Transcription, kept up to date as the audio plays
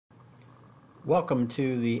Welcome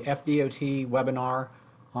to the FDOT webinar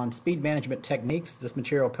on speed management techniques. This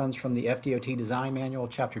material comes from the FDOT Design Manual,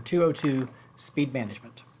 Chapter 202, Speed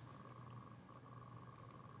Management.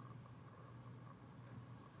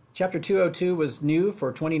 Chapter 202 was new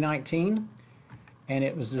for 2019, and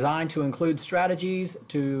it was designed to include strategies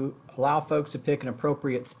to allow folks to pick an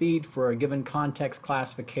appropriate speed for a given context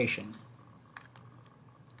classification.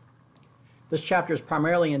 This chapter is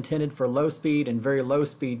primarily intended for low speed and very low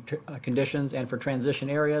speed conditions and for transition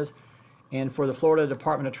areas. And for the Florida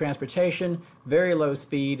Department of Transportation, very low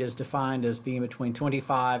speed is defined as being between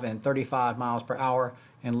 25 and 35 miles per hour,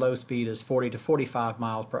 and low speed is 40 to 45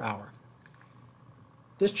 miles per hour.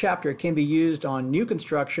 This chapter can be used on new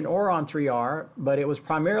construction or on 3R, but it was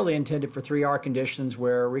primarily intended for 3R conditions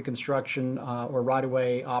where reconstruction or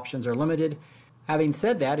right-of-way options are limited. Having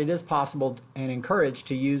said that, it is possible and encouraged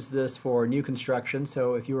to use this for new construction.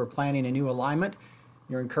 So if you are planning a new alignment,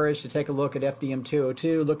 you're encouraged to take a look at FDM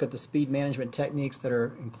 202, look at the speed management techniques that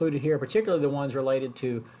are included here, particularly the ones related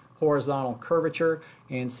to horizontal curvature,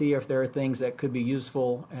 and see if there are things that could be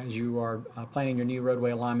useful as you are planning your new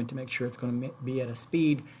roadway alignment to make sure it's going to be at a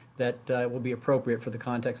speed that will be appropriate for the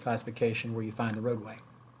context classification where you find the roadway.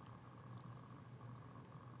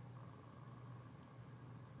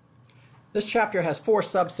 This chapter has 4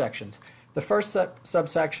 subsections. The first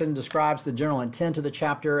subsection describes the general intent of the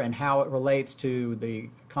chapter and how it relates to the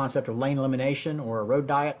concept of lane elimination or a road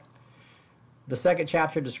diet. The second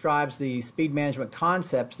chapter describes the speed management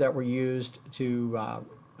concepts that were used to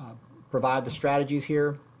provide the strategies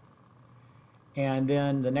here. And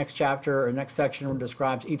then the next chapter or next section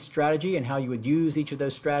describes each strategy and how you would use each of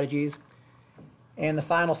those strategies. And the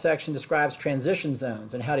final section describes transition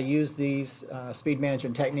zones and how to use these speed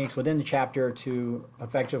management techniques within the chapter to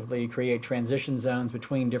effectively create transition zones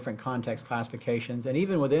between different context classifications, and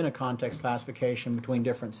even within a context classification between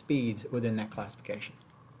different speeds within that classification.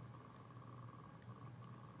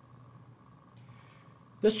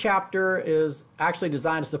 This chapter is actually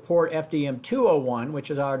designed to support FDM 201,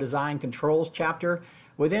 which is our design controls chapter.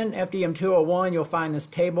 Within FDM 201, you'll find this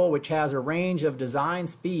table which has a range of design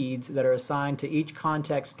speeds that are assigned to each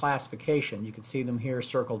context classification. You can see them here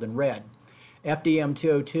circled in red. FDM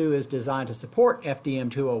 202 is designed to support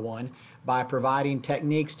FDM 201 by providing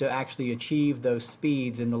techniques to actually achieve those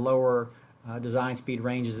speeds in the lower design speed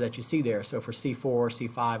ranges that you see there. So for C4,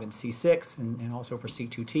 C5, and C6, and also for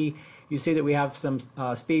C2T, you see that we have some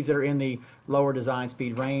speeds that are in the lower design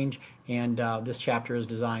speed range, and this chapter is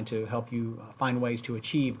designed to help you find ways to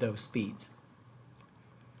achieve those speeds.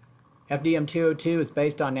 FDM 202 is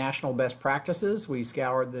based on national best practices. We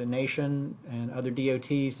scoured the nation and other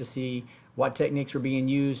DOTs to see what techniques were being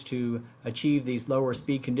used to achieve these lower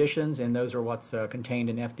speed conditions, and those are what's contained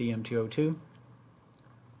in FDM 202.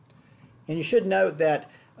 And you should note that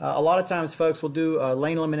a lot of times folks will do a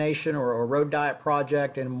lane elimination or a road diet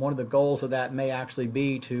project, and one of the goals of that may actually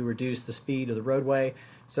be to reduce the speed of the roadway.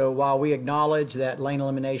 So while we acknowledge that lane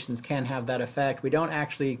eliminations can have that effect, we don't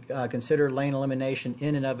actually consider lane elimination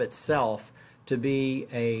in and of itself to be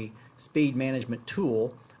a speed management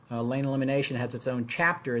tool. Lane elimination has its own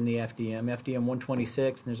chapter in the FDM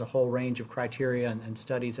 126, and there's a whole range of criteria and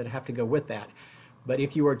studies that have to go with that. But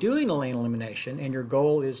if you are doing a lane elimination and your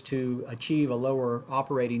goal is to achieve a lower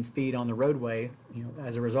operating speed on the roadway,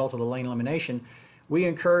 as a result of the lane elimination, we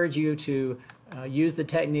encourage you to use the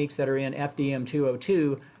techniques that are in FDM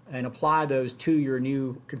 202 and apply those to your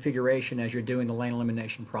new configuration as you're doing the lane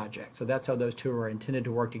elimination project. So that's how those two are intended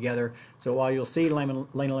to work together. So while you'll see lane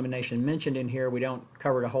elimination mentioned in here, we don't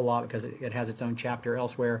cover it a whole lot because it has its own chapter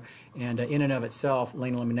elsewhere. And in and of itself,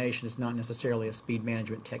 lane elimination is not necessarily a speed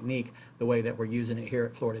management technique the way that we're using it here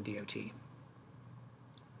at Florida DOT.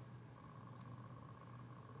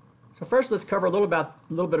 So first, let's cover a little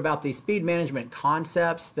bit about the speed management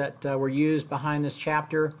concepts that were used behind this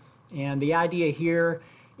chapter. And the idea here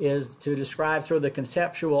is to describe sort of the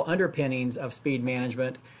conceptual underpinnings of speed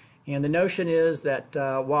management. And the notion is that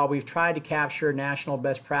while we've tried to capture national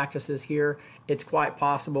best practices here, it's quite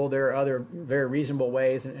possible there are other very reasonable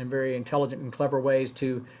ways and very intelligent and clever ways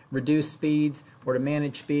to reduce speeds or to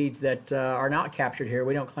manage speeds that are not captured here.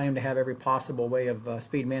 We don't claim to have every possible way of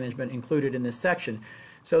speed management included in this section.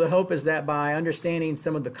 So the hope is that by understanding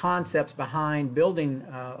some of the concepts behind building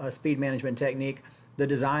a speed management technique, the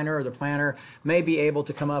designer or the planner may be able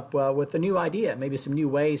to come up with a new idea, maybe some new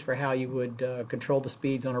ways for how you would control the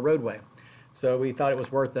speeds on a roadway. So we thought it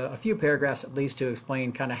was worth a few paragraphs at least to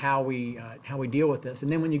explain kind of how we deal with this.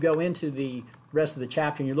 And then when you go into the rest of the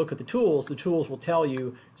chapter and you look at the tools will tell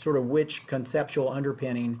you sort of which conceptual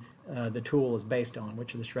underpinning the tool is based on,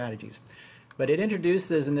 which are the strategies. But it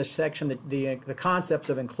introduces in this section the concepts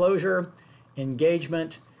of enclosure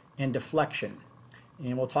engagement, and deflection.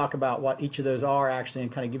 And we'll talk about what each of those are actually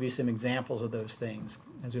and kind of give you some examples of those things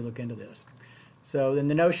as we look into this. So then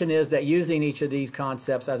the notion is that using each of these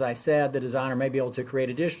concepts, as I said, the designer may be able to create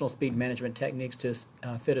additional speed management techniques to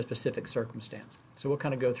fit a specific circumstance. So we'll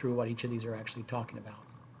kind of go through what each of these are actually talking about.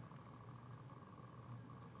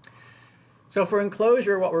 So for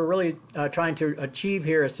enclosure, what we're really trying to achieve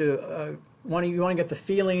here is to you want to get the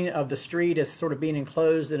feeling of the street as sort of being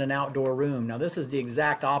enclosed in an outdoor room. Now this is the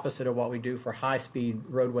exact opposite of what we do for high-speed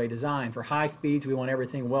roadway design. For high speeds, we want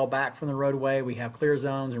everything well back from the roadway. We have clear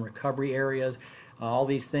zones and recovery areas, all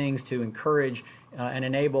these things to encourage and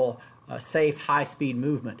enable safe high-speed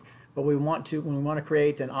movement. But when we want to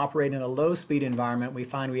create and operate in a low-speed environment, we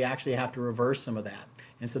find we actually have to reverse some of that.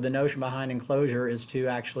 And so the notion behind enclosure is to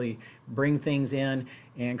actually bring things in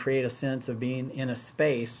and create a sense of being in a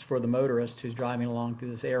space for the motorist who's driving along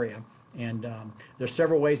through this area. And there's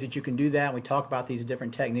several ways that you can do that. We talk about these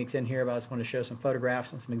different techniques in here, but I just want to show some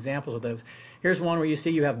photographs and some examples of those. Here's one where you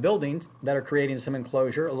see you have buildings that are creating some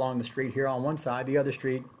enclosure along the street here on one side. The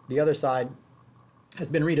other side has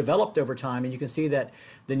been redeveloped over time, and you can see that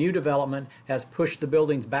the new development has pushed the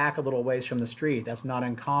buildings back a little ways from the street. That's not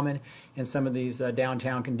uncommon in some of these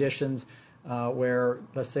downtown conditions where,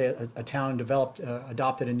 let's say, a town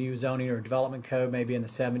adopted a new zoning or development code maybe in the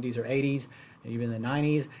 70s or 80s, even in the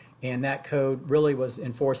 90s, and that code really was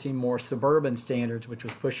enforcing more suburban standards, which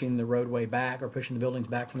was pushing the roadway back or pushing the buildings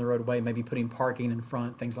back from the roadway, maybe putting parking in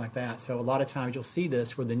front, things like that. So a lot of times you'll see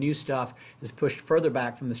this where the new stuff is pushed further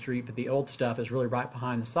back from the street, but the old stuff is really right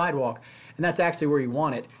behind the sidewalk. And that's actually where you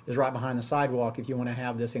want it, is right behind the sidewalk if you want to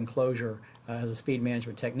have this enclosure as a speed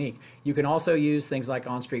management technique. You can also use things like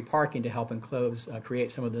on-street parking to help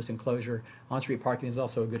create some of this enclosure. On-street parking is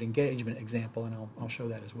also a good engagement example, and I'll show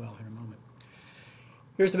that as well in a moment.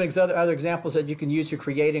 Here's some other examples that you can use to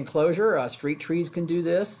create enclosure. Street trees can do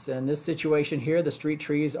this. In this situation here, the street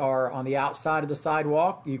trees are on the outside of the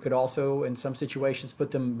sidewalk. You could also, in some situations,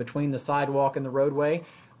 put them between the sidewalk and the roadway.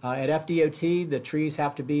 At FDOT, the trees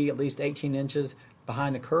have to be at least 18 inches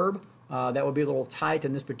behind the curb. That would be a little tight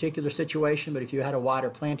in this particular situation, but if you had a wider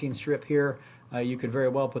planting strip here, you could very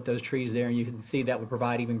well put those trees there, and you can see that would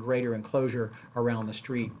provide even greater enclosure around the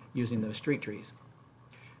street using those street trees.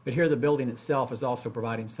 But here the building itself is also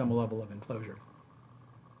providing some level of enclosure.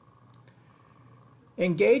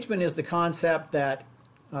 Engagement is the concept that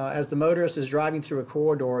as the motorist is driving through a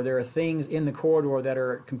corridor, there are things in the corridor that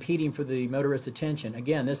are competing for the motorist's attention.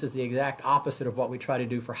 Again, this is the exact opposite of what we try to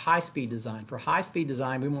do for high-speed design. For high-speed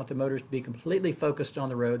design, we want the motorist to be completely focused on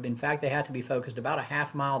the road. In fact, they have to be focused about a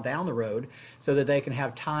half mile down the road so that they can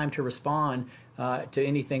have time to respond to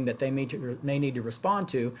anything that they may need to respond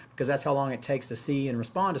to, because that's how long it takes to see and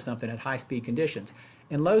respond to something at high-speed conditions.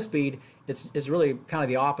 In low speed, it's really kind of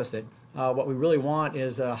the opposite. What we really want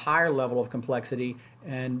is a higher level of complexity,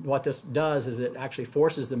 and what this does is it actually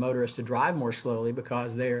forces the motorist to drive more slowly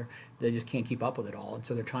because they just can't keep up with it all, and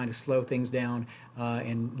so they're trying to slow things down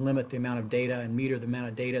and limit the amount of data and meter the amount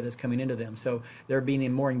of data that's coming into them. So they're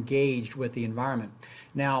being more engaged with the environment.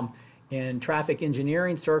 Now, in traffic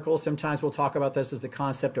engineering circles, sometimes we'll talk about this as the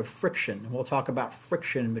concept of friction. We'll talk about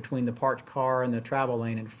friction between the parked car and the travel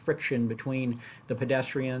lane, and friction between the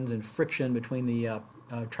pedestrians, and friction between the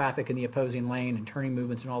traffic in the opposing lane, and turning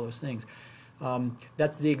movements and all those things.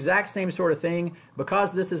 That's the exact same sort of thing.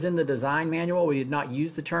 Because this is in the design manual, we did not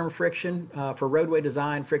use the term friction. For roadway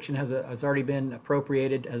design, friction has already been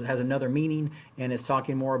appropriated, has another meaning, and it's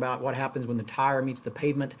talking more about what happens when the tire meets the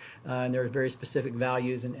pavement, and there are very specific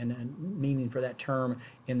values and meaning for that term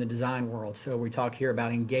in the design world. So we talk here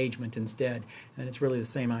about engagement instead, and it's really the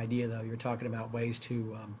same idea, though. You're talking about ways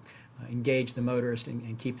to engage the motorist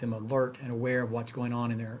and keep them alert and aware of what's going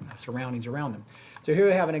on in their surroundings around them. So here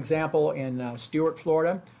we have an example in Stuart,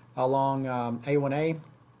 Florida, along A1A,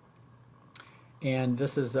 and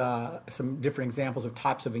this is some different examples of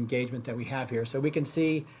types of engagement that we have here. So we can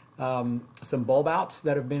see some bulb outs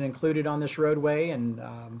that have been included on this roadway, and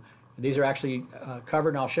these are actually covered,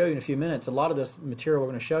 and I'll show you in a few minutes. A lot of this material we're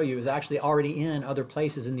going to show you is actually already in other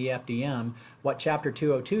places in the FDM. What Chapter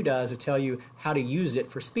 202 does is tell you how to use it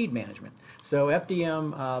for speed management. So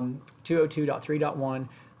FDM 202.3.1,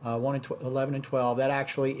 11 and 12, that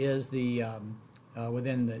actually is the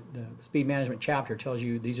within the speed management chapter, tells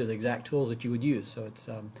you these are the exact tools that you would use. So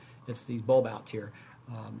it's these bulb outs here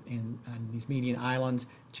and these median islands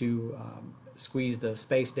to squeeze the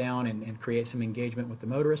space down and create some engagement with the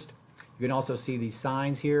motorist. You can also see these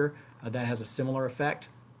signs here that has a similar effect.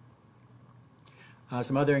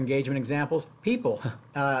 Some other engagement examples, people.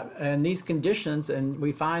 And these conditions, and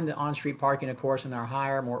we find that on-street parking, of course, in our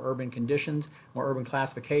higher, more urban conditions, more urban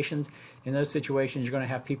classifications, in those situations, you're going to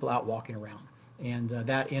have people out walking around. And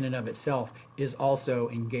that in and of itself is also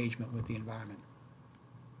engagement with the environment.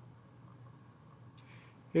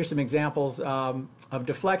 Here's some examples of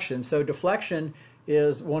deflection. So deflection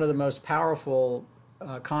is one of the most powerful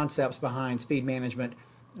concepts behind speed management,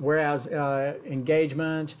 whereas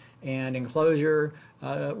engagement and enclosure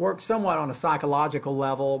work somewhat on a psychological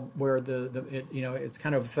level, where it's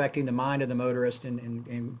kind of affecting the mind of the motorist,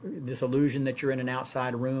 and this illusion that you're in an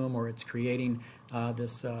outside room, or it's creating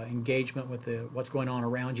this engagement with what's going on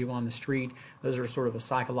around you on the street. Those are sort of a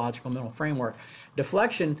psychological mental framework.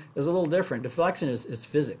 Deflection is a little different. Deflection is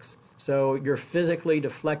physics. So you're physically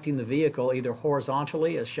deflecting the vehicle either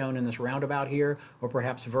horizontally, as shown in this roundabout here, or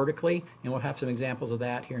perhaps vertically. And we'll have some examples of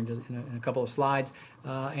that here in a couple of slides.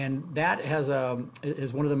 And that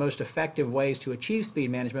is one of the most effective ways to achieve speed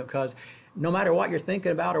management, because no matter what you're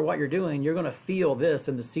thinking about or what you're doing, you're going to feel this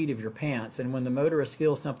in the seat of your pants. And when the motorist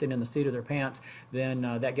feels something in the seat of their pants, then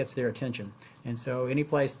that gets their attention. And so any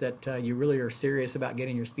place that you really are serious about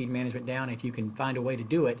getting your speed management down, if you can find a way to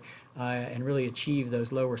do it and really achieve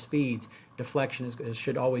those lower speeds, deflection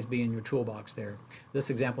should always be in your toolbox there. This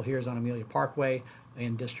example here is on Amelia Parkway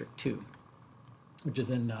in District 2, which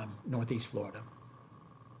is in Northeast Florida.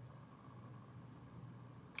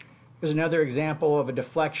 Here's another example of a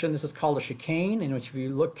deflection. This is called a chicane, in which if you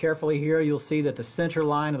look carefully here, you'll see that the center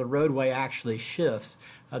line of the roadway actually shifts.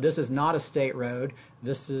 This is not a state road.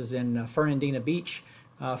 This is in Fernandina Beach,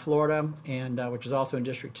 Florida, and which is also in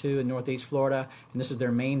District 2 in Northeast Florida, and this is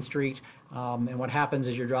their main street. And what happens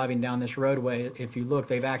is you're driving down this roadway, if you look,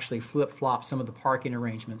 they've actually flip-flopped some of the parking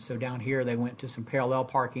arrangements. So down here they went to some parallel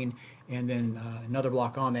parking, and then another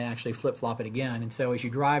block on they actually flip-flop it again. And so as you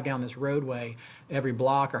drive down this roadway, every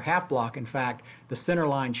block or half block, in fact, the center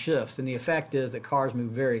line shifts, and the effect is that cars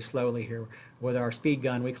move very slowly here. With our speed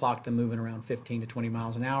gun, we clock them moving around 15 to 20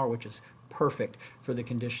 miles an hour, which is perfect for the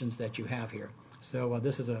conditions that you have here. So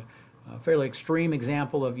this is a fairly extreme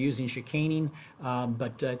example of using chicaning,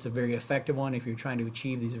 but it's a very effective one. If you're trying to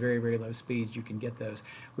achieve these very, very low speeds, you can get those.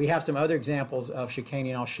 We have some other examples of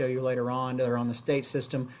chicaning I'll show you later on that are on the state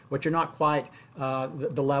system, which are not quite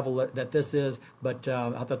the level that this is, but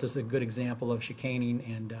I thought this is a good example of chicaning,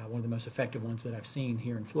 and one of the most effective ones that I've seen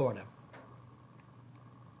here in Florida.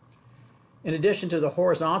 In addition to the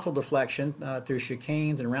horizontal deflection through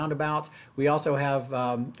chicanes and roundabouts, we also have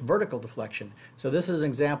vertical deflection. So this is an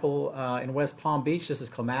example in West Palm Beach. This is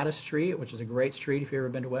Clematis Street, which is a great street if you've ever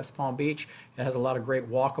been to West Palm Beach. It has a lot of great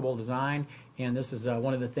walkable design, and this is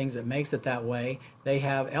one of the things that makes it that way. They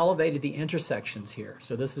have elevated the intersections here.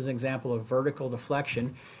 So this is an example of vertical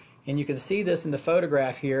deflection. And you can see this in the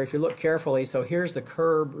photograph here if you look carefully. So here's the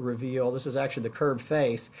curb reveal. This is actually the curb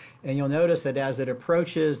face. And you'll notice that as it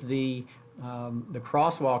approaches the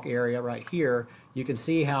crosswalk area right here, you can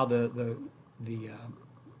see how the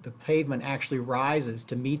pavement actually rises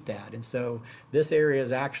to meet that. And so this area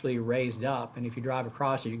is actually raised up, and if you drive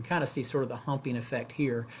across it, you can kind of see sort of the humping effect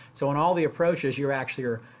here. So on all the approaches, you're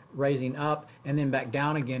actually raising up and then back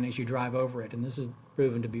down again as you drive over it. And this is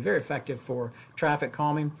proven to be very effective for traffic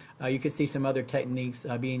calming. You could see some other techniques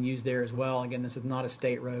being used there as well. Again, this is not a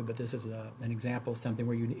state road, but this is an example of something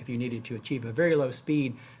where if you needed to achieve a very low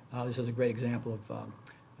speed, this is a great example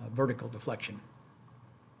of vertical deflection.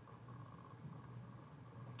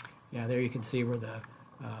 Yeah, there you can see where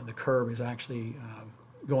the curb is actually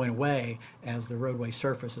going away as the roadway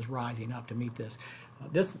surface is rising up to meet this.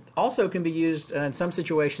 This also can be used in some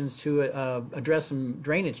situations to address some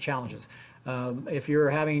drainage challenges. If you're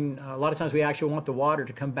having, a lot of times we actually want the water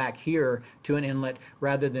to come back here to an inlet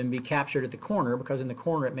rather than be captured at the corner, because in the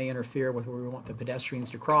corner it may interfere with where we want the pedestrians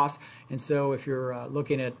to cross. And so if you're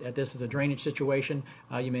looking at this as a drainage situation,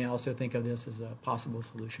 you may also think of this as a possible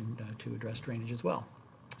solution to address drainage as well.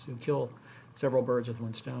 So kill several birds with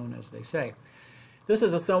one stone, as they say. This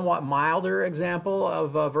is a somewhat milder example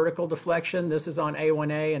of vertical deflection. This is on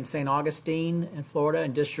A1A in St. Augustine in Florida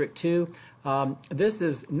in District 2. This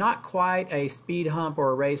is not quite a speed hump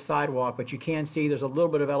or a raised sidewalk, but you can see there's a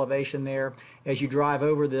little bit of elevation there. As you drive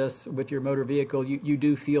over this with your motor vehicle, you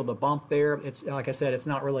do feel the bump there. It's, like I said, it's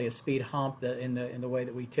not really a speed hump in the way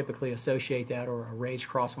that we typically associate that, or a raised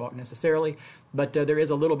crosswalk necessarily, but there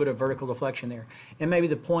is a little bit of vertical deflection there. And maybe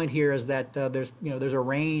the point here is that there's a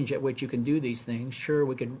range at which you can do these things. Sure,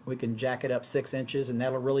 we can jack it up 6 inches, and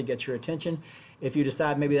that'll really get your attention. If you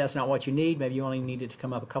decide maybe that's not what you need, maybe you only need it to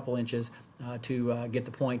come up a couple inches to get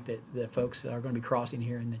the point that folks are going to be crossing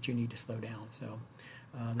here and that you need to slow down. So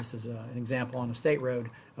This is an example on a state road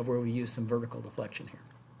of where we use some vertical deflection here.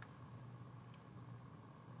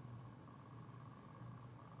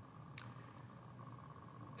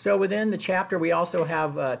 So within the chapter, we also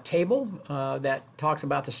have a table that talks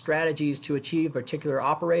about the strategies to achieve particular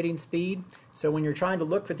operating speed. So when you're trying to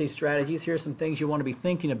look for these strategies, here's some things you want to be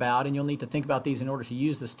thinking about, and you'll need to think about these in order to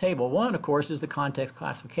use this table. One, of course, is the context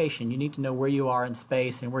classification. You need to know where you are in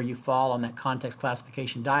space and where you fall on that context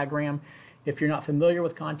classification diagram. If you're not familiar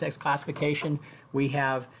with context classification, we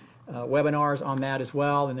have webinars on that as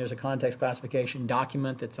well, and there's a context classification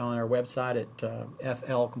document that's on our website at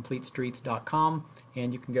flcompletestreets.com,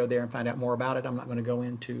 and you can go there and find out more about it. I'm not going to go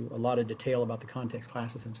into a lot of detail about the context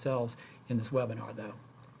classes themselves in this webinar, though.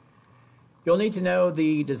 You'll need to know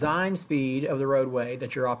the design speed of the roadway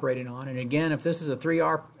that you're operating on, and again, if this is a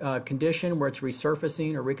 3R condition where it's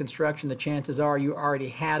resurfacing or reconstruction, the chances are you already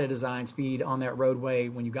had a design speed on that roadway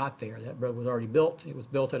when you got there. That road was already built. It was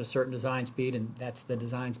built at a certain design speed, and that's the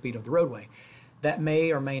design speed of the roadway. That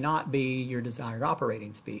may or may not be your desired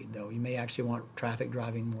operating speed, though. You may actually want traffic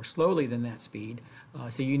driving more slowly than that speed,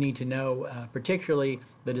 so you need to know particularly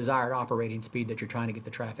the desired operating speed that you're trying to get the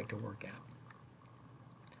traffic to work at.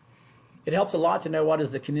 It helps a lot to know what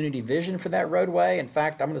is the community vision for that roadway. In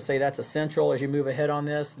fact, I'm going to say that's essential as you move ahead on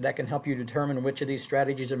this. That can help you determine which of these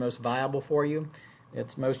strategies are most viable for you.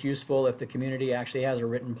 It's most useful if the community actually has a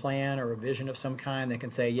written plan or a vision of some kind that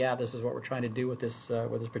can say, yeah, this is what we're trying to do with this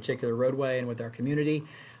particular roadway and with our community.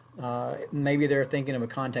 Maybe they're thinking of a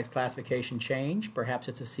context classification change. Perhaps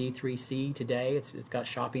it's a C3C today. It's got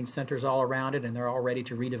shopping centers all around it, and they're all ready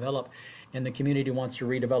to redevelop. And the community wants to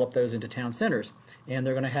redevelop those into town centers. And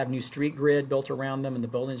they're going to have new street grid built around them, and the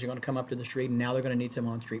buildings are going to come up to the street, and now they're going to need some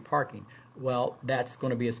on-street parking. Well, that's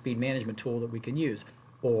going to be a speed management tool that we can use.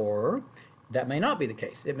 Or that may not be the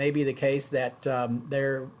case. It may be the case that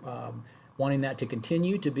they're wanting that to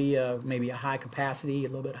continue to be maybe a high capacity, a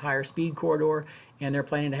little bit higher speed corridor, and they're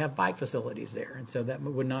planning to have bike facilities there. And so that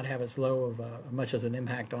would not have as low of much as an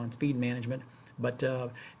impact on speed management. But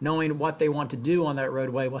knowing what they want to do on that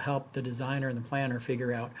roadway will help the designer and the planner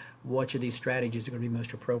figure out which of these strategies are going to be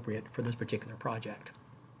most appropriate for this particular project.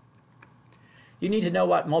 You need to know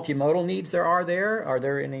what multimodal needs there are there. Are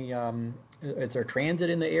there any is there transit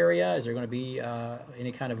in the area? Is there going to be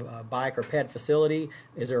any kind of bike or ped facility?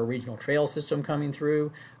 Is there a regional trail system coming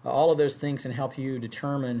through? All of those things can help you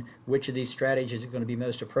determine which of these strategies are going to be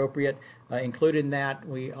most appropriate. Included in that,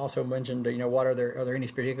 we also mentioned, what are there any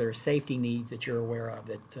particular safety needs that you're aware of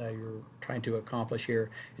that you're trying to accomplish here?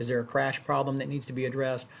 Is there a crash problem that needs to be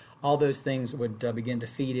addressed? All those things would begin to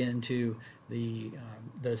feed into the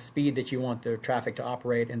speed that you want the traffic to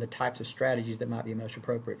operate and the types of strategies that might be most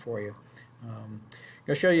appropriate for you. I'm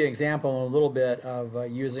going to show you an example in a little bit of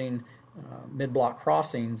using mid-block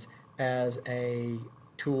crossings as a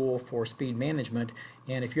tool for speed management.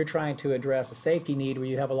 And if you're trying to address a safety need where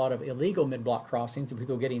you have a lot of illegal mid-block crossings and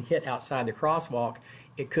people getting hit outside the crosswalk,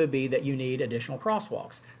 it could be that you need additional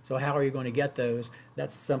crosswalks. So how are you going to get those?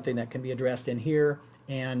 That's something that can be addressed in here,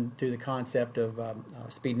 and through the concept of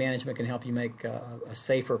speed management can help you make a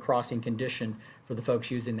safer crossing condition for the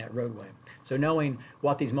folks using that roadway. So knowing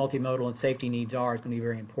what these multimodal and safety needs are is going to be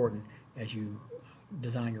very important as you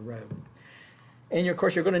design your road. And of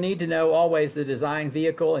course, you're going to need to know always the design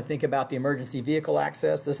vehicle and think about the emergency vehicle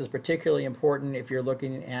access. This is particularly important if you're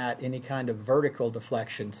looking at any kind of vertical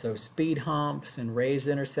deflection, so speed humps and raised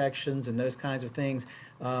intersections and those kinds of things.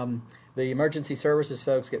 The emergency services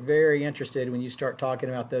folks get very interested when you start talking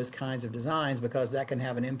about those kinds of designs, because that can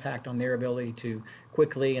have an impact on their ability to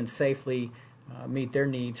quickly and safely meet their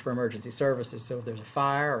needs for emergency services. So if there's a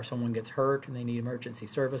fire or someone gets hurt and they need emergency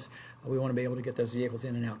service, we want to be able to get those vehicles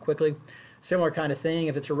in and out quickly. Similar kind of thing,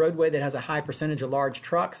 if it's a roadway that has a high percentage of large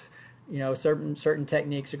trucks, certain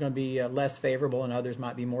techniques are going to be less favorable and others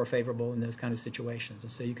might be more favorable in those kind of situations.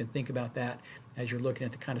 And so you can think about that as you're looking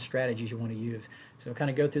at the kind of strategies you want to use. So kind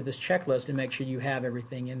of go through this checklist and make sure you have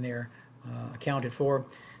everything in there accounted for.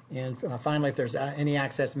 And finally, if there's any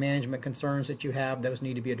access management concerns that you have, those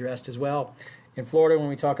need to be addressed as well. In Florida, when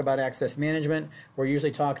we talk about access management, we're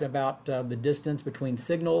usually talking about the distance between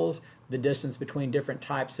signals, the distance between different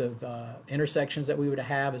types of intersections that we would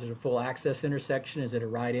have. Is it a full access intersection? Is it a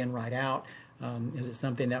right in, right out? Is it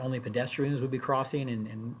something that only pedestrians would be crossing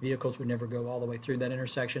and vehicles would never go all the way through that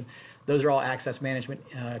intersection? Those are all access management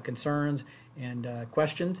concerns and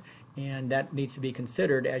questions, and that needs to be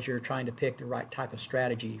considered as you're trying to pick the right type of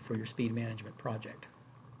strategy for your speed management project.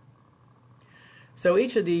 So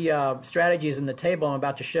each of the strategies in the table I'm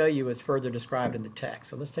about to show you is further described in the text.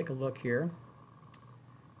 So let's take a look here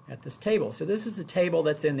at this table. So this is the table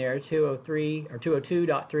that's in there, 203 or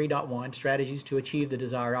 202.3.1, strategies to achieve the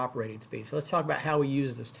desired operating speed. So let's talk about how we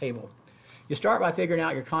use this table. You start by figuring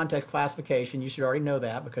out your context classification. You should already know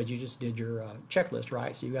that because you just did your checklist,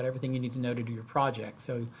 right? So you got everything you need to know to do your project.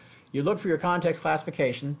 So you look for your context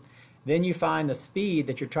classification, then you find the speed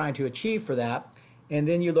that you're trying to achieve for that, and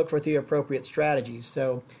then you look for the appropriate strategies.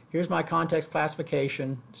 So here's my context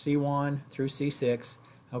classification, C1 through C6.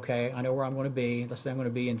 Okay, I know where I'm going to be. Let's say I'm going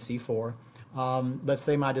to be in C4. Let's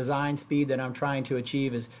say my design speed that I'm trying to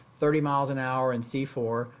achieve is 30 miles an hour in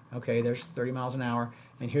C4. Okay, there's 30 miles an hour.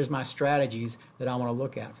 And here's my strategies that I want to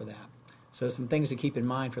look at for that. So some things to keep in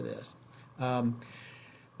mind for this.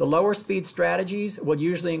 The lower speed strategies will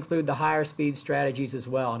usually include the higher speed strategies as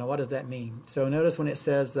well. Now what does that mean? So notice when it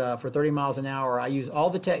says for 30 miles an hour, I use all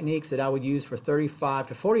the techniques that I would use for 35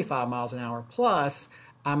 to 45 miles an hour, plus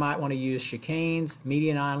I might want to use chicanes,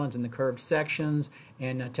 median islands in the curved sections,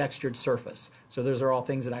 and a textured surface. So those are all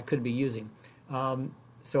things that I could be using.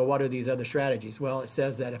 So what are these other strategies? Well, it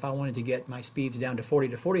says that if I wanted to get my speeds down to 40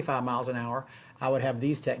 to 45 miles an hour, I would have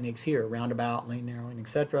these techniques here, roundabout, lane narrowing,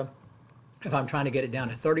 etc. If I'm trying to get it down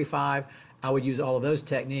to 35, I would use all of those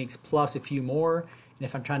techniques plus a few more. And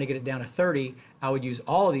if I'm trying to get it down to 30, I would use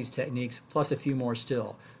all of these techniques plus a few more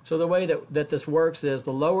still. So the way that this works is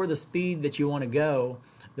the lower the speed that you want to go,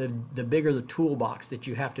 the bigger the toolbox that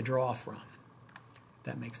you have to draw from. If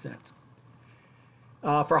that makes sense.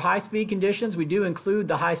 For high-speed conditions, we do include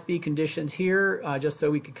the high-speed conditions here just so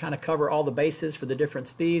we can kind of cover all the bases for the different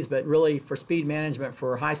speeds, but really for speed management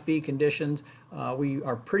for high-speed conditions, we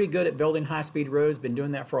are pretty good at building high-speed roads, been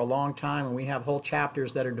doing that for a long time, and we have whole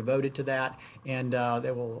chapters that are devoted to that, and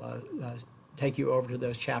they will take you over to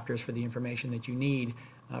those chapters for the information that you need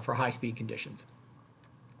for high-speed conditions.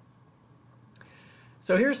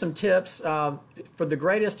 So here's some tips for the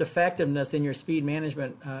greatest effectiveness in your speed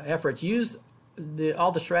management efforts. Use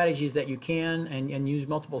all the strategies that you can and use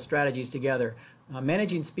multiple strategies together.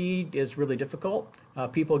 Managing speed is really difficult.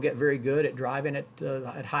 People get very good at driving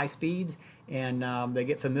at high speeds, and they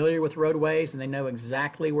get familiar with roadways and they know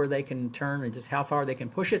exactly where they can turn and just how far they can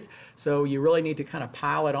push it. So you really need to kind of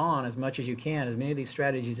pile it on as much as you can, as many of these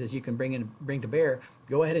strategies as you can bring to bear.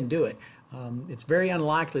 Go ahead and do it. It's very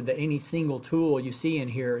unlikely that any single tool you see in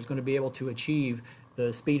here is going to be able to achieve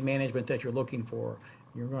the speed management that you're looking for.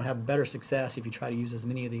 You're going to have better success if you try to use as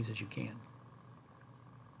many of these as you can.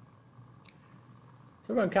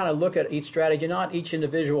 So we're going to kind of look at each strategy, not each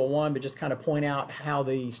individual one, but just kind of point out how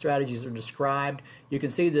the strategies are described. You can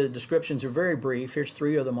see the descriptions are very brief. Here's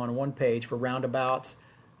 3 of them on one page for roundabouts,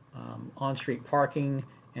 on-street parking,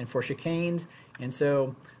 and for chicanes. And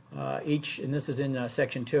so and this is in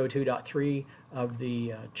section 202.3 of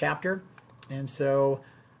the chapter. And so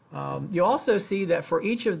you also see that for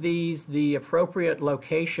each of these, the appropriate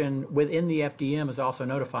location within the FDM is also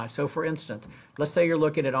notified. So for instance, let's say you're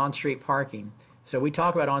looking at on-street parking. So we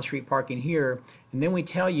talk about on-street parking here, and then we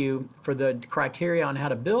tell you for the criteria on how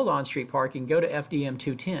to build on-street parking, go to FDM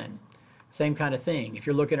 210. Same kind of thing. If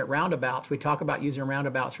you're looking at roundabouts, we talk about using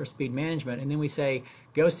roundabouts for speed management, and then we say,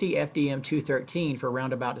 go see FDM 213 for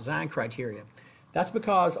roundabout design criteria. That's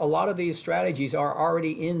because a lot of these strategies are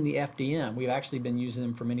already in the FDM. We've actually been using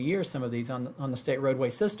them for many years, some of these on the state roadway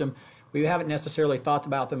system. We haven't necessarily thought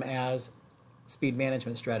about them as speed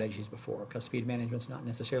management strategies before, because speed management's not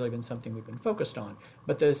necessarily been something we've been focused on.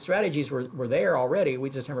 But the strategies were there already, we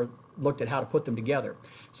just never looked at how to put them together.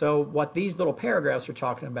 So what these little paragraphs are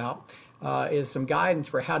talking about is some guidance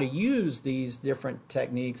for how to use these different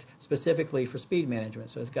techniques specifically for speed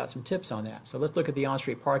management. So it's got some tips on that. So let's look at the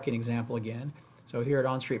on-street parking example again. So here at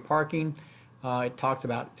on-street parking, it talks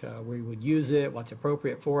about where you would use it, what's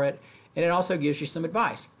appropriate for it, and it also gives you some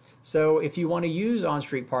advice. So if you want to use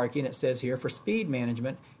on-street parking, it says here for speed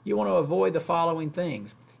management, you want to avoid the following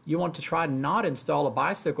things. You want to try to not install a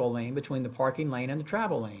bicycle lane between the parking lane and the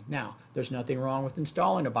travel lane. Now, there's nothing wrong with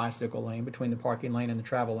installing a bicycle lane between the parking lane and the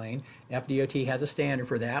travel lane. FDOT has a standard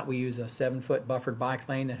for that. We use a 7-foot buffered bike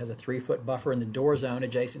lane that has a 3-foot buffer in the door zone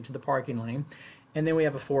adjacent to the parking lane. And then we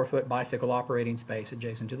have a 4-foot bicycle operating space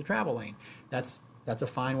adjacent to the travel lane. That's a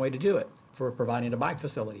fine way to do it for providing a bike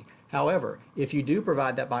facility. However, if you do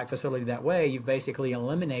provide that bike facility that way, you've basically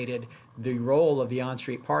eliminated the role of the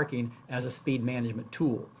on-street parking as a speed management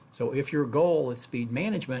tool. So if your goal is speed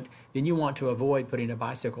management, then you want to avoid putting a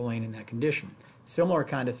bicycle lane in that condition. Similar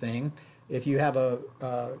kind of thing, if you have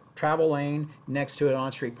a travel lane next to an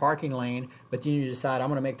on-street parking lane, but then you decide, I'm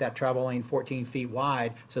going to make that travel lane 14 feet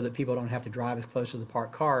wide so that people don't have to drive as close to the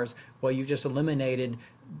parked cars, well, you've just eliminated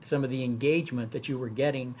some of the engagement that you were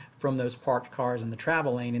getting from those parked cars in the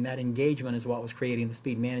travel lane, and that engagement is what was creating the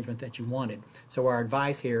speed management that you wanted. So our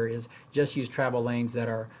advice here is just use travel lanes that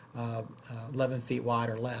are 11 feet wide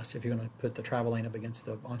or less if you're going to put the travel lane up against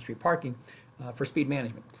the on-street parking for speed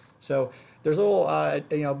management. So there's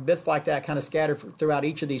little bits like that kind of scattered throughout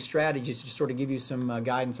each of these strategies to sort of give you some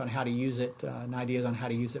guidance on how to use it and ideas on how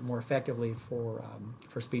to use it more effectively for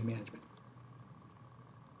speed management.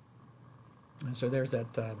 And so there's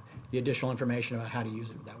that the additional information about how to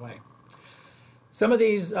use it that way. Some of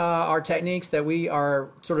these are techniques that we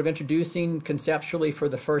are sort of introducing conceptually for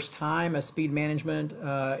the first time as speed management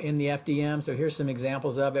in the FDM. So here's some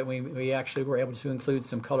examples of it. We actually were able to include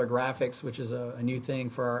some color graphics, which is a new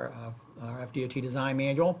thing for our FDOT design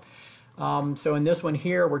manual. So in this one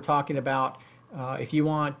here, we're talking about if you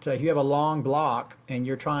have a long block and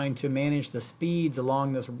you're trying to manage the speeds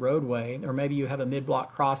along this roadway, or maybe you have a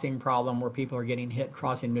mid-block crossing problem where people are getting hit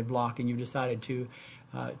crossing mid-block, and you've decided to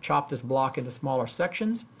chop this block into smaller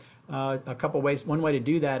sections. A couple ways. One way to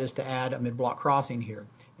do that is to add a mid-block crossing here,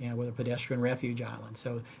 and with a pedestrian refuge island.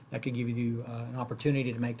 So that could give you an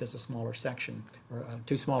opportunity to make this a smaller section, or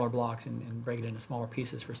two smaller blocks, and break it into smaller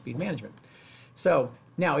pieces for speed management. So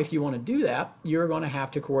now if you want to do that, you're going to have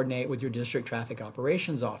to coordinate with your district traffic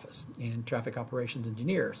operations office and traffic operations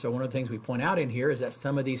engineer. So one of the things we point out in here is that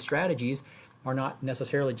some of these strategies are not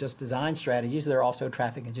necessarily just design strategies, they're also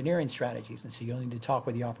traffic engineering strategies. And so you'll need to talk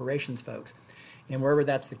with the operations folks. And wherever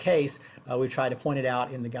that's the case, we try to point it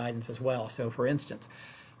out in the guidance as well. So for instance,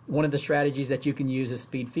 one of the strategies that you can use is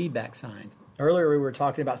speed feedback signs. Earlier we were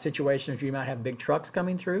talking about situations where you might have big trucks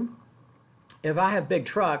coming through. If I have big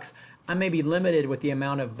trucks, I may be limited with the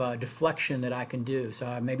amount of deflection that I can do.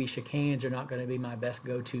 So maybe chicanes are not going to be my best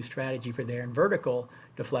go-to strategy for there. And vertical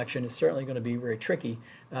deflection is certainly going to be very tricky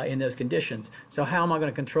in those conditions. So how am I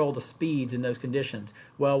going to control the speeds in those conditions?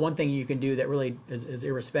 Well, one thing you can do that really is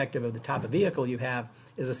irrespective of the type of vehicle you have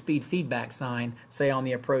is a speed feedback sign, say on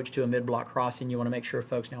the approach to a mid-block crossing. You want to make sure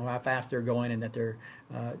folks know how fast they're going and that they're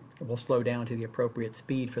will slow down to the appropriate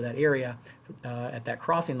speed for that area at that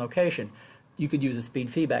crossing location. You could use a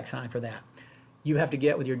speed feedback sign for that. You have to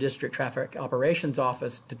get with your district traffic operations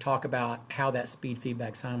office to talk about how that speed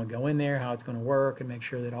feedback sign would go in there, how it's going to work, and make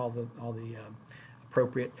sure that all the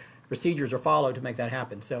appropriate procedures are followed to make that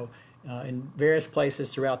happen. So in various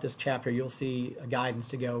places throughout this chapter, you'll see a guidance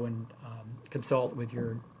to go and consult with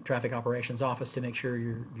your traffic operations office to make sure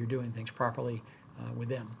you're doing things properly with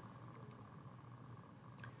them.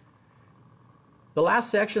 The last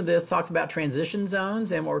section of this talks about transition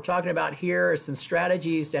zones, and what we're talking about here is some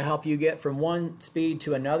strategies to help you get from one speed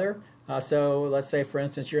to another. So let's say, for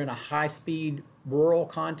instance, you're in a high-speed rural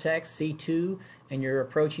context, C2, and you're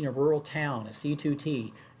approaching a rural town, a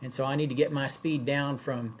C2T. And so I need to get my speed down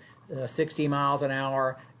from 60 miles an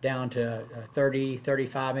hour down to 30,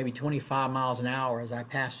 35, maybe 25 miles an hour as I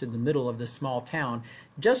pass through the middle of this small town,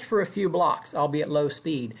 just for a few blocks, albeit low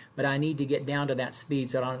speed, but I need to get down to that speed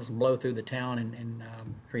so I don't just blow through the town and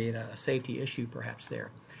create a safety issue perhaps there.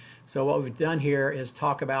 So what we've done here is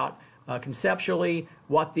talk about conceptually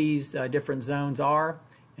what these different zones are,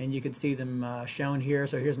 and you can see them shown here.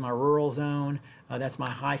 So here's my rural zone, that's my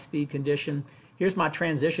high speed condition. Here's my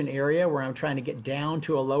transition area where I'm trying to get down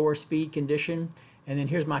to a lower speed condition. And then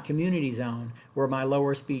here's my community zone where my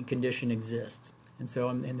lower speed condition exists. And so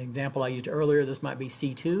in the example I used earlier, this might be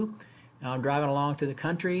C2. I'm driving along through the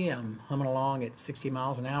country. I'm humming along at 60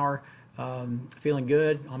 miles an hour, feeling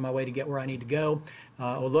good on my way to get where I need to go.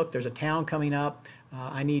 Oh, look, there's a town coming up.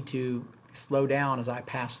 I need to slow down as I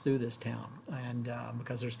pass through this town. And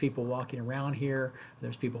because there's people walking around here,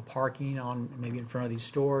 there's people parking on maybe in front of these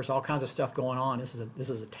stores, all kinds of stuff going on. This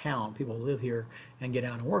is a town. People live here and get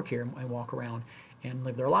out and work here and walk around and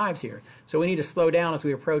live their lives here. So we need to slow down as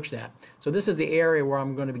we approach that. So this is the area where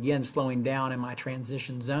I'm going to begin slowing down in my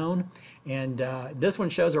transition zone. And this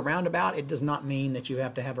one shows a roundabout. It does not mean that you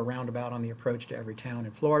have to have a roundabout on the approach to every town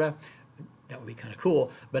in Florida. That would be kind of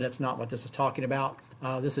cool, but that's not what this is talking about.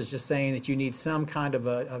 This is just saying that you need some kind of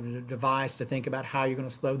a device to think about how you're going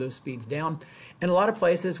to slow those speeds down. In a lot of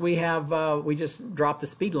places, we just drop the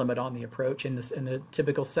speed limit on the approach, and the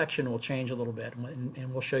typical section will change a little bit,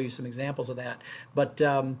 and we'll show you some examples of that. But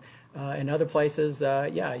in other places,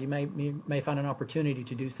 yeah, you may find an opportunity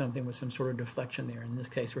to do something with some sort of deflection there. In this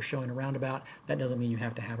case, we're showing a roundabout. That doesn't mean you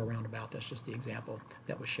have to have a roundabout. That's just the example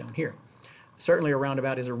that was shown here. Certainly a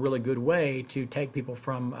roundabout is a really good way to take people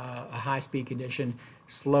from a high-speed condition,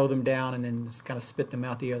 slow them down, and then just kind of spit them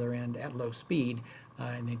out the other end at low speed,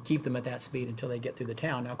 and then keep them at that speed until they get through the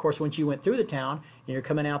town. Now, of course, once you went through the town and you're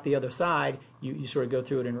coming out the other side, you sort of go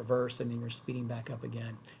through it in reverse, and then you're speeding back up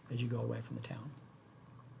again as you go away from the town.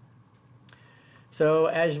 So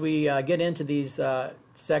as we get into these in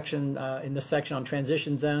this section on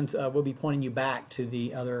transition zones, we'll be pointing you back to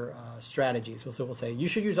the other strategies. So we'll say you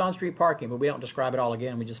should use on-street parking, but we don't describe it all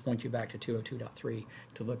again. We just point you back to 202.3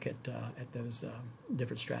 to look at those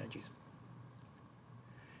different strategies.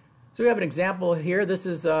 So we have an example here. This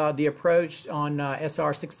is the approach on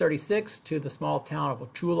SR 636 to the small town of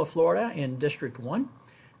Wauchula, Florida in District 1.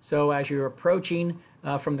 So as you're approaching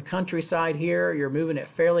from the countryside here, you're moving at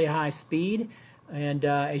fairly high speed. And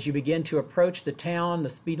as you begin to approach the town, the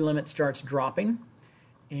speed limit starts dropping.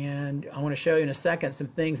 And I want to show you in a second some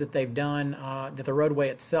things that they've done, that the roadway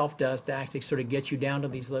itself does to actually sort of get you down to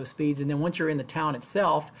these low speeds. And then once you're in the town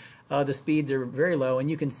itself, the speeds are very low. And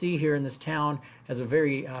you can see here in this town has a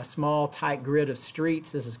very small, tight grid of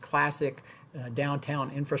streets. This is classic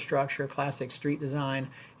downtown infrastructure, classic street design.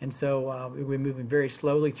 And so we're moving very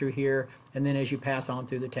slowly through here. And then as you pass on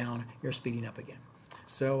through the town, you're speeding up again.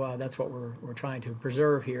 So that's what we're trying to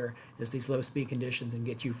preserve here, is these low speed conditions and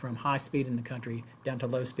get you from high speed in the country down to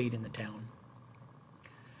low speed in the town.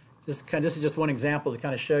 This is just one example to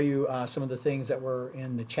kind of show you some of the things that were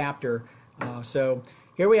in the chapter. So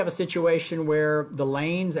here we have a situation where the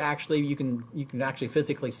lanes actually, you can actually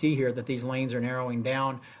physically see here that these lanes are narrowing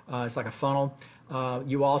down. It's like a funnel.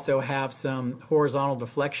 You also have some horizontal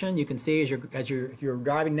deflection. You can see if you're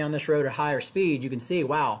driving down this road at higher speed, you can see,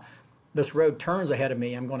 wow, this road turns ahead of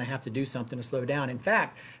me. I'm going to have to do something to slow down. In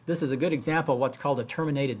fact, this is a good example of what's called a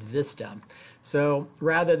terminated vista. So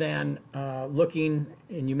rather than looking,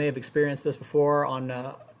 and you may have experienced this before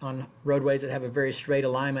on roadways that have a very straight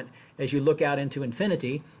alignment, as you look out into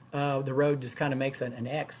infinity, the road just kind of makes an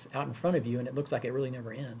X out in front of you, and it looks like it really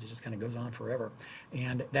never ends. It just kind of goes on forever.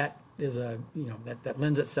 And that is that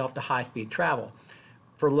lends itself to high-speed travel.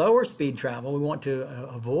 For lower speed travel, we want to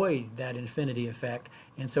avoid that infinity effect.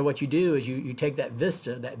 And so what you do is you take that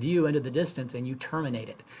vista, that view into the distance, and you terminate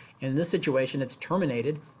it. In this situation, it's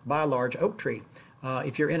terminated by a large oak tree.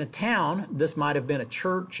 If you're in a town, this might have been a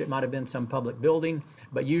church, it might have been some public building,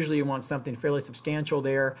 but usually you want something fairly substantial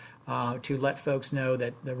there to let folks know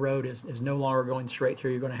that the road is no longer going straight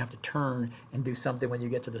through. You're going to have to turn and do something when you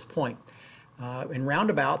get to this point. In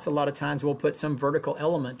roundabouts, a lot of times we'll put some vertical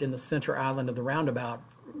element in the center island of the roundabout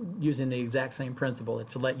using the exact same principle.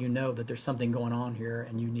 It's to let you know that there's something going on here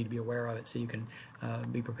and you need to be aware of it so you can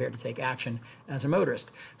be prepared to take action as a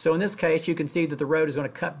motorist. So in this case, you can see that the road is going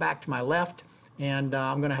to cut back to my left, and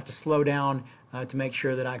I'm going to have to slow down to make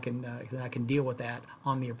sure that I can deal with that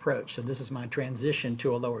on the approach. So this is my transition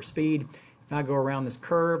to a lower speed. If I go around this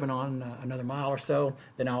curve and on another mile or so,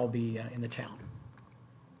 then I'll be in the town.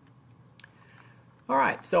 All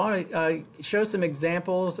right, so I want to show some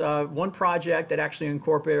examples. One project that actually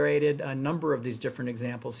incorporated a number of these different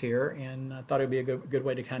examples here, and I thought it would be a good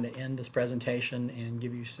way to kind of end this presentation and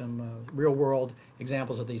give you some real-world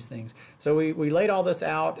examples of these things. So we laid all this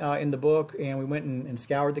out in the book, and we went and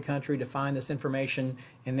scoured the country to find this information,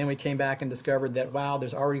 and then we came back and discovered that, wow,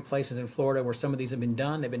 there's already places in Florida where some of these have been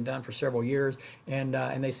done. They've been done for several years, and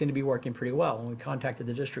they seem to be working pretty well. When we contacted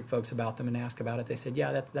the district folks about them and asked about it, they said,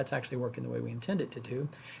 yeah, that's actually working the way we intended it to,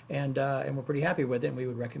 and we're pretty happy with it, and we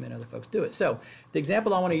would recommend other folks do it. So the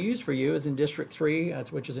example I want to use for you is in District 3,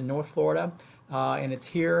 which is in North Florida, and it's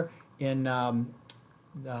here in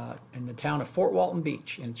the town of Fort Walton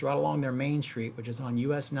Beach, and it's right along their main street, which is on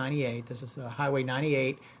US 98. This is Highway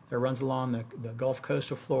 98 that runs along the Gulf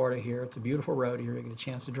Coast of Florida here. It's a beautiful road here. You get a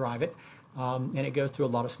chance to drive it, and it goes through a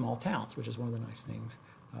lot of small towns, which is one of the nice things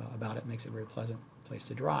about it. It makes it a very pleasant place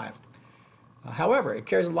to drive. However, it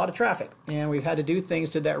carries a lot of traffic, and we've had to do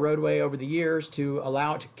things to that roadway over the years to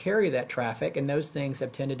allow it to carry that traffic, and those things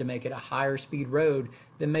have tended to make it a higher speed road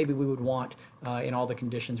than maybe we would want in all the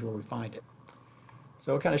conditions where we find it.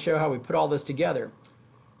 So we'll kind of show how we put all this together.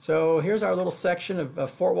 So here's our little section of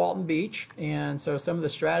Fort Walton Beach, and so some of the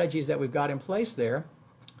strategies that we've got in place there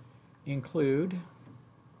include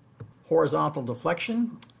horizontal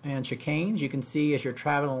deflection and chicanes. You can see as you're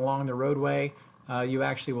traveling along the roadway, you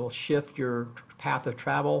actually will shift your path of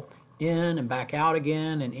travel in and back out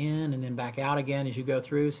again, and in and then back out again as you go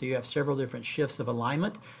through. So you have several different shifts of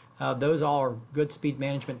alignment. Those all are good speed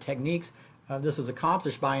management techniques. This was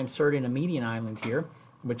accomplished by inserting a median island here,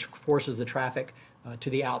 which forces the traffic to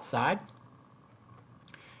the outside.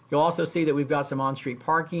 You'll also see that we've got some on-street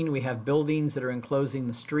parking. We have buildings that are enclosing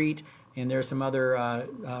the street, and there are some other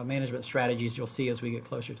management strategies you'll see as we get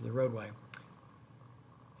closer to the roadway.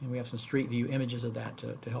 And we have some street view images of that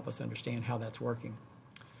to help us understand how that's working.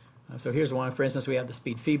 So here's one. For instance, we have the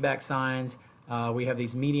speed feedback signs. We have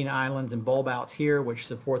these median islands and bulb outs here, which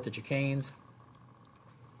support the chicanes.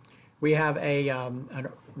 We have a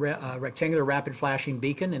rectangular rapid flashing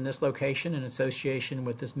beacon in this location in association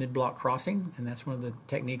with this mid-block crossing, and that's one of the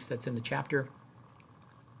techniques that's in the chapter.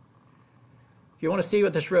 If you want to see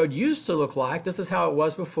what this road used to look like, this is how it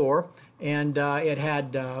was before, and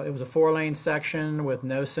it was a 4-lane section with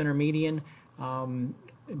no center median,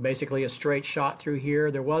 basically a straight shot through here.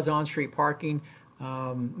 There was on-street parking.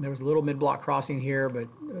 There was a little mid-block crossing here, but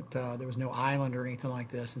there was no island or anything like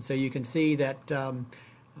this, and so you can see that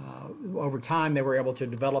over time they were able to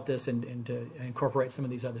develop this and to incorporate some of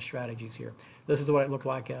these other strategies here. This is what it looked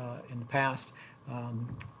like in the past,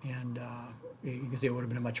 and you can see it would have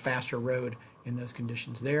been a much faster road in those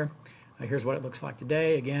conditions there. Here's what it looks like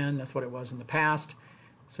today. Again, that's what it was in the past.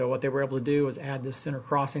 So what they were able to do was add this center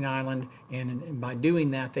crossing island, and by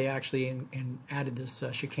doing that they actually added this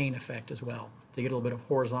chicane effect as well to get a little bit of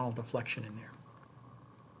horizontal deflection in there.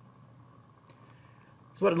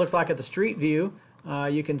 So what it looks like at the street view.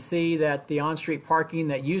 You can see that the on-street parking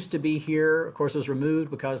that used to be here, of course, was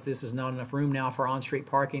removed because this is not enough room now for on-street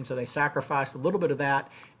parking, so they sacrificed a little bit of that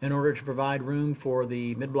in order to provide room for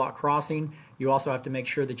the mid-block crossing. You also have to make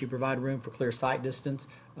sure that you provide room for clear sight distance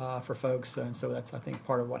for folks, and so that's, I think,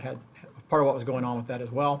 part of what was going on with that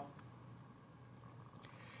as well.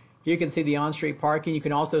 You can see the on-street parking. You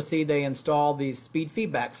can also see they installed these speed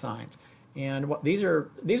feedback signs. And these are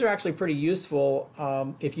actually pretty useful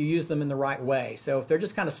if you use them in the right way. So if they're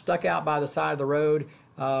just kind of stuck out by the side of the road,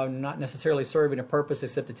 not necessarily serving a purpose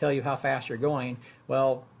except to tell you how fast you're going,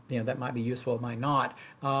 well, that might be useful, it might not.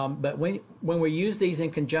 But when we use these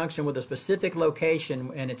in conjunction with a specific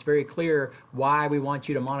location and it's very clear why we want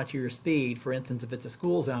you to monitor your speed, for instance, if it's a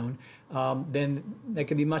school zone, then they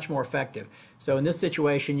can be much more effective. So in this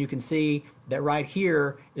situation, you can see that right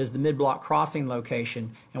here is the mid-block crossing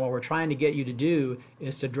location, and what we're trying to get you to do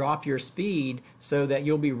is to drop your speed so that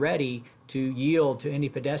you'll be ready to yield to any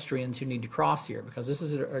pedestrians who need to cross here, because this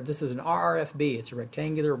is an RRFB. It's a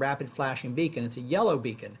rectangular rapid flashing beacon. It's a yellow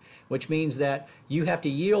beacon, which means that you have to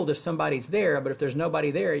yield if somebody's there, but if there's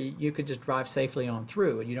nobody there, you could just drive safely on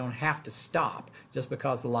through, and you don't have to stop just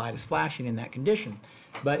because the light is flashing in that condition.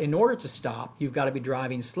 But in order to stop, you've got to be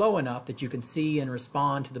driving slow enough that you can see and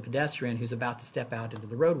respond to the pedestrian who's about to step out into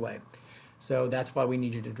the roadway. So that's why we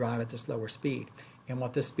need you to drive at a slower speed. And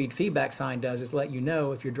what this speed feedback sign does is let you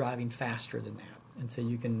know if you're driving faster than that, and so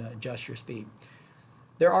you can adjust your speed.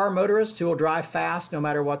 There are motorists who will drive fast no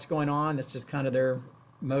matter what's going on. It's just kind of their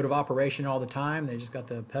mode of operation all the time. They just got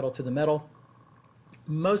the pedal to the metal.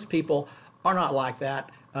 Most people are not like that.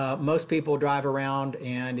 Most people drive around,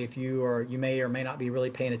 and if you may or may not be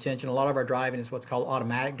really paying attention. A lot of our driving is what's called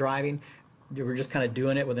automatic driving. We're just kind of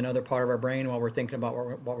doing it with another part of our brain while we're thinking about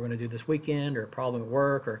what we're going to do this weekend, or a problem at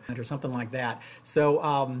work, or something like that.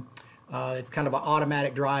 So it's kind of an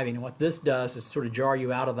automatic driving, and what this does is sort of jar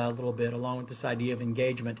you out of that a little bit, along with this idea of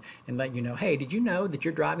engagement, and let you know, hey, did you know that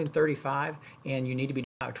you're driving 35 and you need to be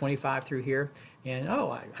 25 through here? And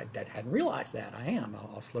oh, I hadn't realized that. I am.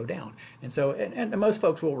 I'll slow down. And so, and most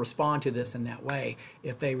folks will respond to this in that way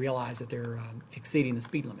if they realize that they're exceeding the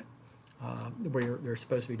speed limit where you're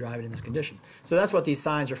supposed to be driving in this condition. So that's what these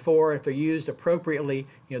signs are for. If they're used appropriately,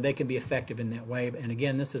 they can be effective in that way. And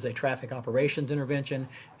again, this is a traffic operations intervention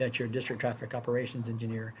that your district traffic operations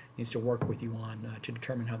engineer needs to work with you on to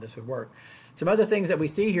determine how this would work. Some other things that we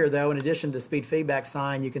see here, though, in addition to the speed feedback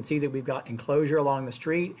sign, you can see that we've got enclosure along the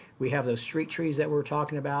street. We have those street trees that we were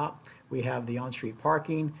talking about. We have the on-street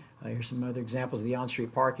parking. Here's some other examples of the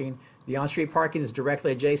on-street parking. The on-street parking is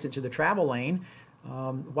directly adjacent to the travel lane.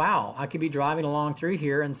 Wow, I could be driving along through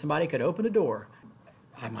here and somebody could open a door.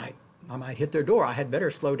 I might hit their door. I had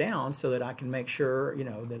better slow down so that I can make sure,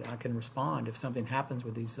 that I can respond if something happens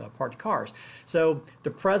with these parked cars. So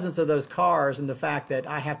the presence of those cars and the fact that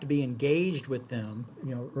I have to be engaged with them,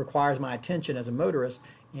 requires my attention as a motorist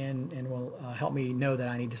and will help me know that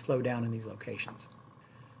I need to slow down in these locations.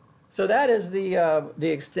 So that is the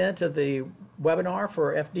extent of the webinar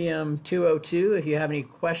for FDM 202. If you have any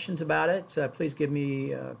questions about it, please give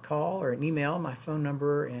me a call or an email. My phone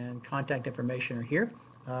number and contact information are here.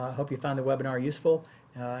 I hope you found the webinar useful,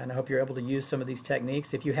 and I hope you're able to use some of these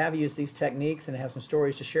techniques. If you have used these techniques and have some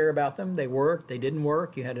stories to share about them, they worked, they didn't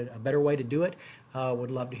work, you had a better way to do it,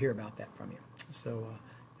 would love to hear about that from you. So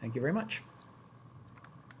thank you very much.